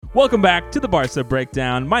Welcome back to the Barca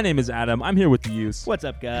Breakdown. My name is Adam. I'm here with the Use. What's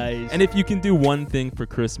up, guys? And if you can do one thing for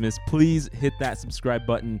Christmas, please hit that subscribe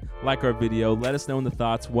button, like our video, let us know in the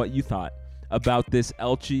thoughts what you thought about this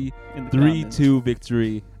Elche 3-2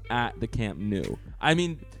 victory at the Camp Nou. I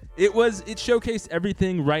mean, it showcased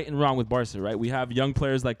everything right and wrong with Barca, right? We have young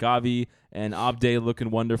players like Gavi and Abde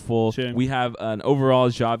looking wonderful. Sure. We have an overall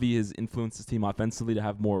Xavi has influenced his team offensively to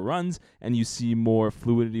have more runs, and you see more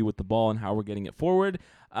fluidity with the ball and how we're getting it forward.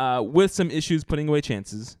 With some issues putting away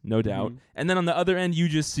chances, no doubt. And then on the other end, you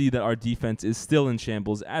just see that our defense is still in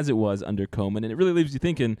shambles as it was under Koeman. And it really leaves you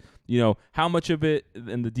thinking, how much of it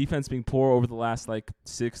and the defense being poor over the last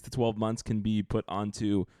 6 to 12 months can be put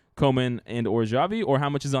onto Koeman and or Xavi, or how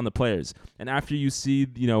much is on the players. And after you see,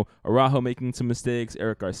 Araujo making some mistakes,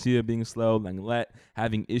 Eric Garcia being slow, Lenglet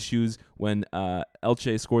having issues when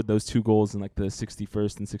Elche scored those 2 goals in the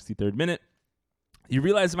 61st and 63rd minute, you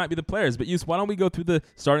realize it might be the players. But Yus, why don't we go through the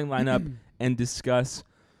starting lineup and discuss,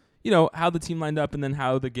 how the team lined up and then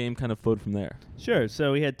how the game kind of flowed from there. Sure.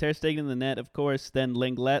 So we had Ter Stegen in the net, of course, then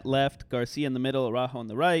Lenglet left, Garcia in the middle, Araujo on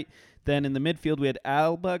the right. Then in the midfield, we had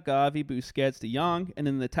Alba, Gavi, Busquets, De Jong. And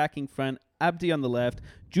in the attacking front, Abdi on the left,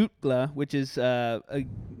 Jutgla, which is a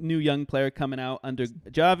new young player coming out under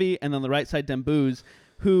Xavi. And on the right side, Dembouz,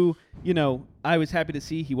 who, I was happy to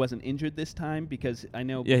see he wasn't injured this time because I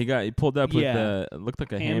know... Yeah, he pulled up with looked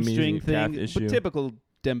like a hamstring thing, but typical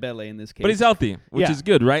Dembele in this case. But he's healthy, which is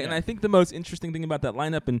good, right? Yeah. And I think the most interesting thing about that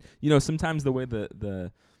lineup, and, sometimes the way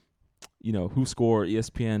the who score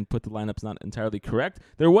ESPN put the lineups not entirely correct.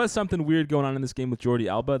 There was something weird going on in this game with Jordi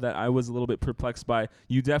Alba that I was a little bit perplexed by.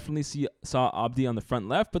 You definitely saw Abdi on the front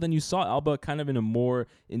left, but then you saw Alba kind of in a more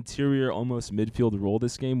interior, almost midfield role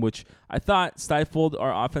this game, which I thought stifled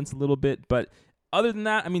our offense a little bit. But other than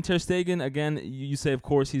that, I mean, Ter Stegen, again, you say, of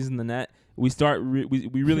course, he's in the net. We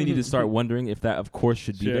really need to start wondering if that, of course,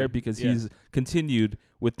 should be there because he's continued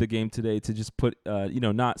with the game today to just put,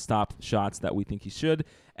 not stop shots that we think he should.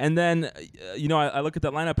 And then, I look at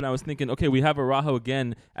that lineup and I was thinking, okay, we have Araujo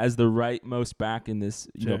again as the rightmost back in this,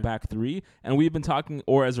 back three. And we've been talking,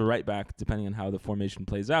 or as a right back, depending on how the formation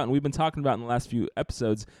plays out. And we've been talking about in the last few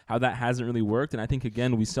episodes how that hasn't really worked. And I think,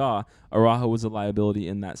 again, we saw Araujo was a liability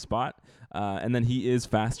in that spot. And then he is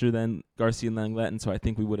faster than Garcia and Lenglet, and so I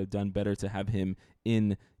think we would have done better to have him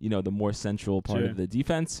in, the more central part of the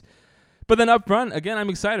defense. But then up front, again, I'm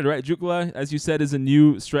excited, right? Jutgla, as you said, is a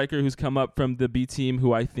new striker who's come up from the B team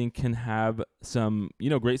who I think can have some,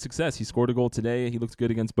 great success. He scored a goal today. He looked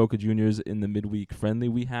good against Boca Juniors in the midweek friendly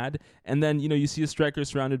we had. And then, you see a striker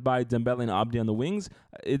surrounded by Dembele and Abdi on the wings.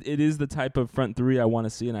 It is the type of front three I want to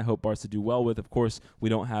see, and I hope Barca do well with. Of course, we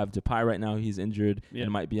don't have Depay right now. He's injured and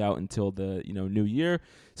might be out until the, new year.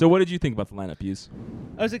 So what did you think about the lineup, Hughes?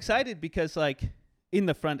 I was excited because, in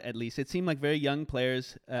the front, at least, it seemed like very young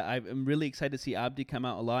players. I'm really excited to see Abdi come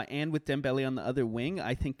out a lot. And with Dembele on the other wing,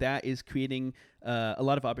 I think that is creating a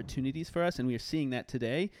lot of opportunities for us. And we are seeing that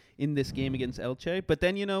today in this game against Elche. But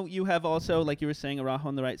then, you have also, like you were saying, Araujo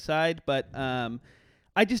on the right side. But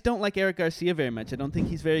I just don't like Eric Garcia very much. I don't think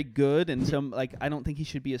he's very good. And so, I don't think he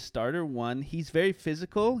should be a starter. One, he's very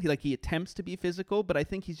physical. He attempts to be physical, but I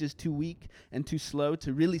think he's just too weak and too slow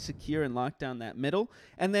to really secure and lock down that middle.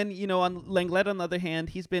 And then, on Lenglet, on the other hand,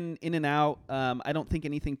 he's been in and out. I don't think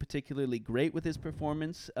anything particularly great with his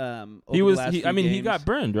performance. He got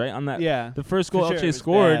burned, right? On that. Yeah. The first goal Elche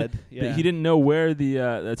scored, he didn't know where the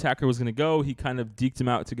attacker was going to go. He kind of deked him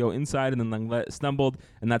out to go inside, and then Lenglet stumbled,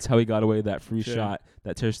 and that's how he got away that free shot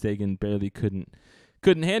that Ter Stegen barely couldn't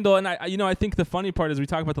handle. And I think the funny part is we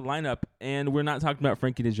talk about the lineup and we're not talking about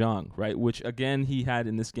Frenkie de Jong, right? Which again he had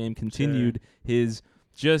in this game continued his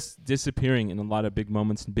just disappearing in a lot of big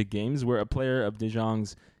moments and big games where a player of de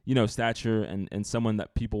Jong's stature and someone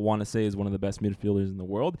that people want to say is one of the best midfielders in the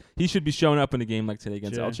world, he should be showing up in a game like today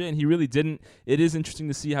against Elche, and he really didn't. It is interesting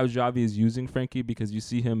to see how Xavi is using Frenkie because you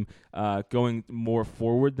see him going more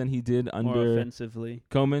forward than he did under more offensively.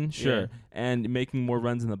 Koeman, and making more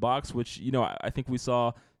runs in the box, which I think we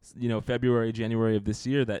saw February, January of this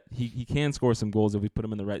year that he can score some goals if we put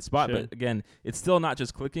him in the right spot. But again, it's still not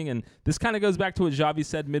just clicking, and this kind of goes back to what Xavi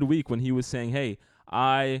said midweek when he was saying, hey,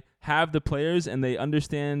 I have the players and they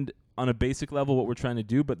understand on a basic level what we're trying to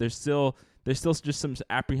do, but there's still just some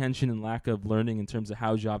apprehension and lack of learning in terms of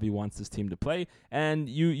how Xavi wants this team to play. And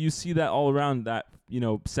you see that all around that,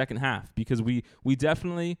 second half because we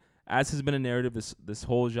definitely as has been a narrative this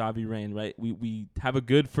whole Xavi reign, right? We have a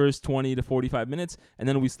good first 20 to 45 minutes, and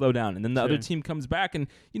then we slow down, and then the other team comes back, and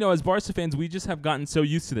as Barca fans, we just have gotten so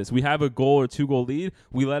used to this. We have a goal or 2-goal lead,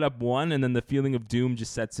 we let up one, and then the feeling of doom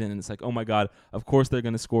just sets in, and it's like, oh my God, of course they're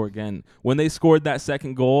going to score again. When they scored that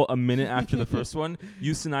second goal a minute after the first one,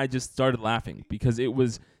 Yus and I just started laughing because it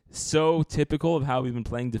was so typical of how we've been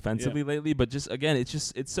playing defensively lately, but just again,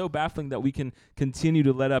 it's so baffling that we can continue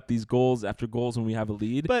to let up these goals after goals when we have a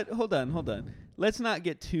lead. But hold on. Let's not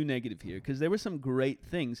get too negative here, because there were some great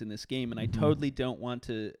things in this game, and I totally don't want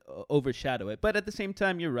to overshadow it. But at the same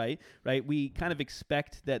time, you're right? We kind of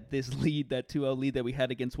expect that this lead, that 2-0 lead that we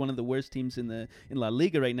had against one of the worst teams in La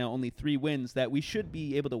Liga right now, only 3 wins, that we should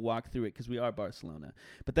be able to walk through it because we are Barcelona.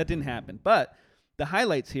 But that didn't happen. But the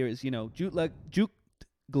highlights here is, Jutgla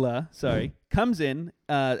comes in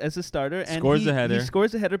as a starter and scores a header. He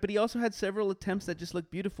scores a header, but he also had several attempts that just looked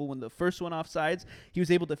beautiful. When the first one offsides, he was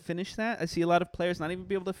able to finish that. I see a lot of players not even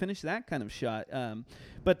be able to finish that kind of shot.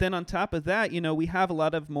 But then on top of that, we have a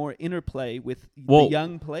lot of more interplay with the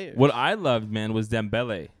young players. What I loved, man, was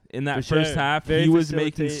Dembele. In that first half, he was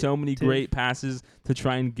making so many great passes to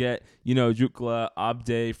try and get, Jutgla,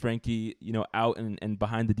 Abde, Frankie, out and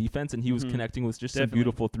behind the defense, and he was connecting with just some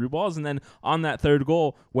beautiful through balls. And then on that third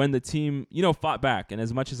goal, when the team, fought back, and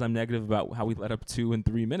as much as I'm negative about how we let up 2 in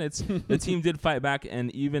 3 minutes, the team did fight back, and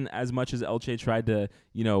even as much as Elche tried to,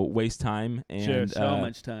 waste time and so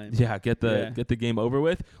much time. Yeah, get the game over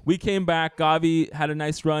with. We came back. Gavi had a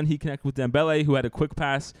nice run. He connected with Dembele, who had a quick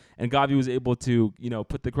pass, and Gavi was able to,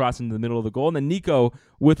 put the cross into the middle of the goal. And then Nico,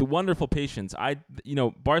 with wonderful patience, Barca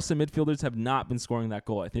midfielders have not been scoring that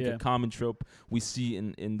goal. I think a common trope we see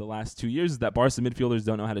in the last 2 years is that Barca midfielders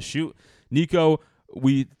don't know how to shoot. Nico,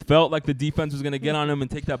 we felt like the defense was going to get on him and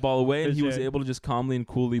take that ball away, and he was able to just calmly and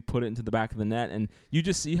coolly put it into the back of the net. And you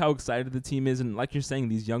just see how excited the team is. And like you're saying,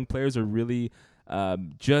 these young players are really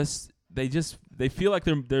they feel like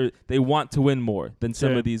they want to win more than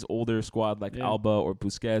some of these older squad like Alba or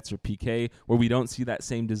Busquets or Piqué, where we don't see that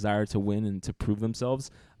same desire to win and to prove themselves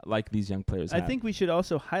like these young players have. I think we should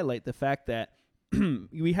also highlight the fact that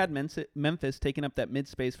we had Memphis taking up that mid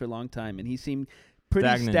space for a long time, and he seemed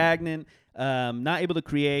pretty stagnant, not able to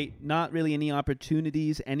create, not really any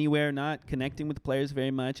opportunities anywhere, not connecting with players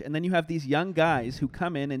very much. And then you have these young guys who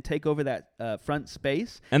come in and take over that front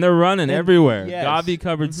space. And they're running everywhere. Yes. Gavi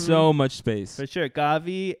covered so much space. For sure.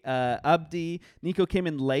 Gavi, Abdi, Nico came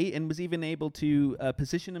in late and was even able to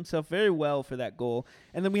position himself very well for that goal.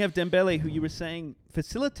 And then we have Dembele, who you were saying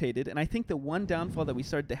facilitated. And I think the one downfall that we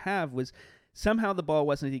started to have was somehow the ball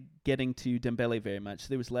wasn't getting to Dembele very much.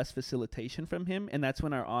 There was less facilitation from him, and that's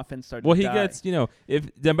when our offense started to die. Well, he gets,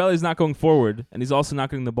 if Dembele's not going forward, and he's also not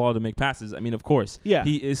getting the ball to make passes, I mean, of course,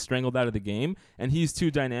 he is strangled out of the game, and he's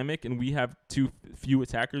too dynamic, and we have too few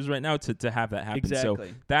attackers right now to have that happen. Exactly.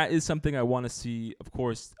 So that is something I want to see, of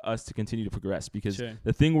course, us to continue to progress, because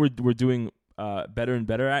the thing we're doing better and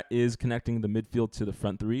better at is connecting the midfield to the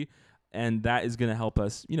front three, and that is going to help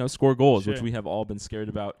us, score goals, which we have all been scared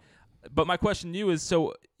about. But my question to you is,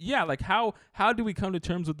 how do we come to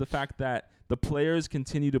terms with the fact that the players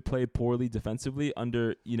continue to play poorly defensively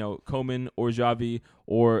under, Koeman or Xavi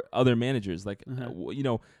or other managers? Like,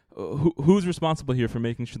 who's responsible here for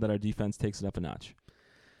making sure that our defense takes it up a notch?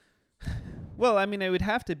 Well, I mean, it would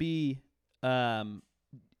have to be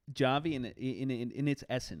Xavi in its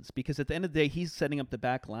essence, because at the end of the day, he's setting up the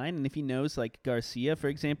back line, and if he knows, like Garcia, for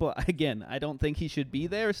example, again, I don't think he should be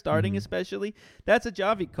there starting, especially. That's a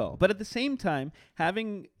Xavi call. But at the same time,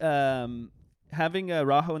 having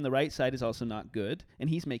Araujo on the right side is also not good, and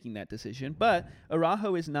he's making that decision. But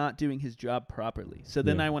Araujo is not doing his job properly. So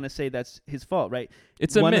then I want to say that's his fault, right?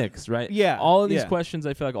 It's a mix, right? Yeah. All of these questions,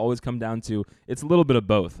 I feel like, always come down to it's a little bit of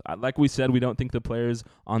both. Like we said, we don't think the players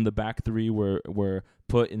on the back three were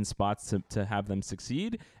put in spots to have them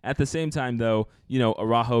succeed. At the same time, though,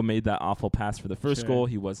 Araujo made that awful pass for the first goal.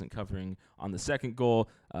 He wasn't covering on the second goal.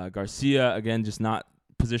 Garcia, again, just not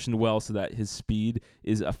positioned well so that his speed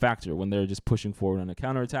is a factor when they're just pushing forward on a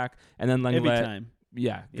counterattack. And then Lenglet,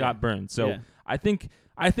 got burned. So I think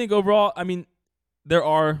overall, I mean, there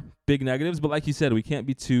are big negatives, but like you said, we can't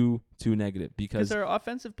be too negative because our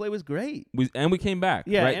offensive play was great. We came back.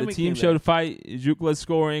 Yeah, right? The team showed fight. Jutgla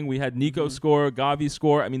scoring. We had Nico score, Gavi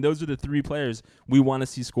score. I mean, those are the three players we want to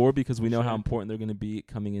see score because we know how important they're going to be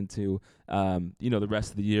coming into the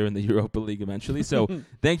rest of the year in the Europa League eventually. So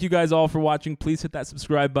thank you guys all for watching. Please hit that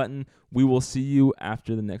subscribe button. We will see you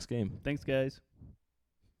after the next game. Thanks, guys.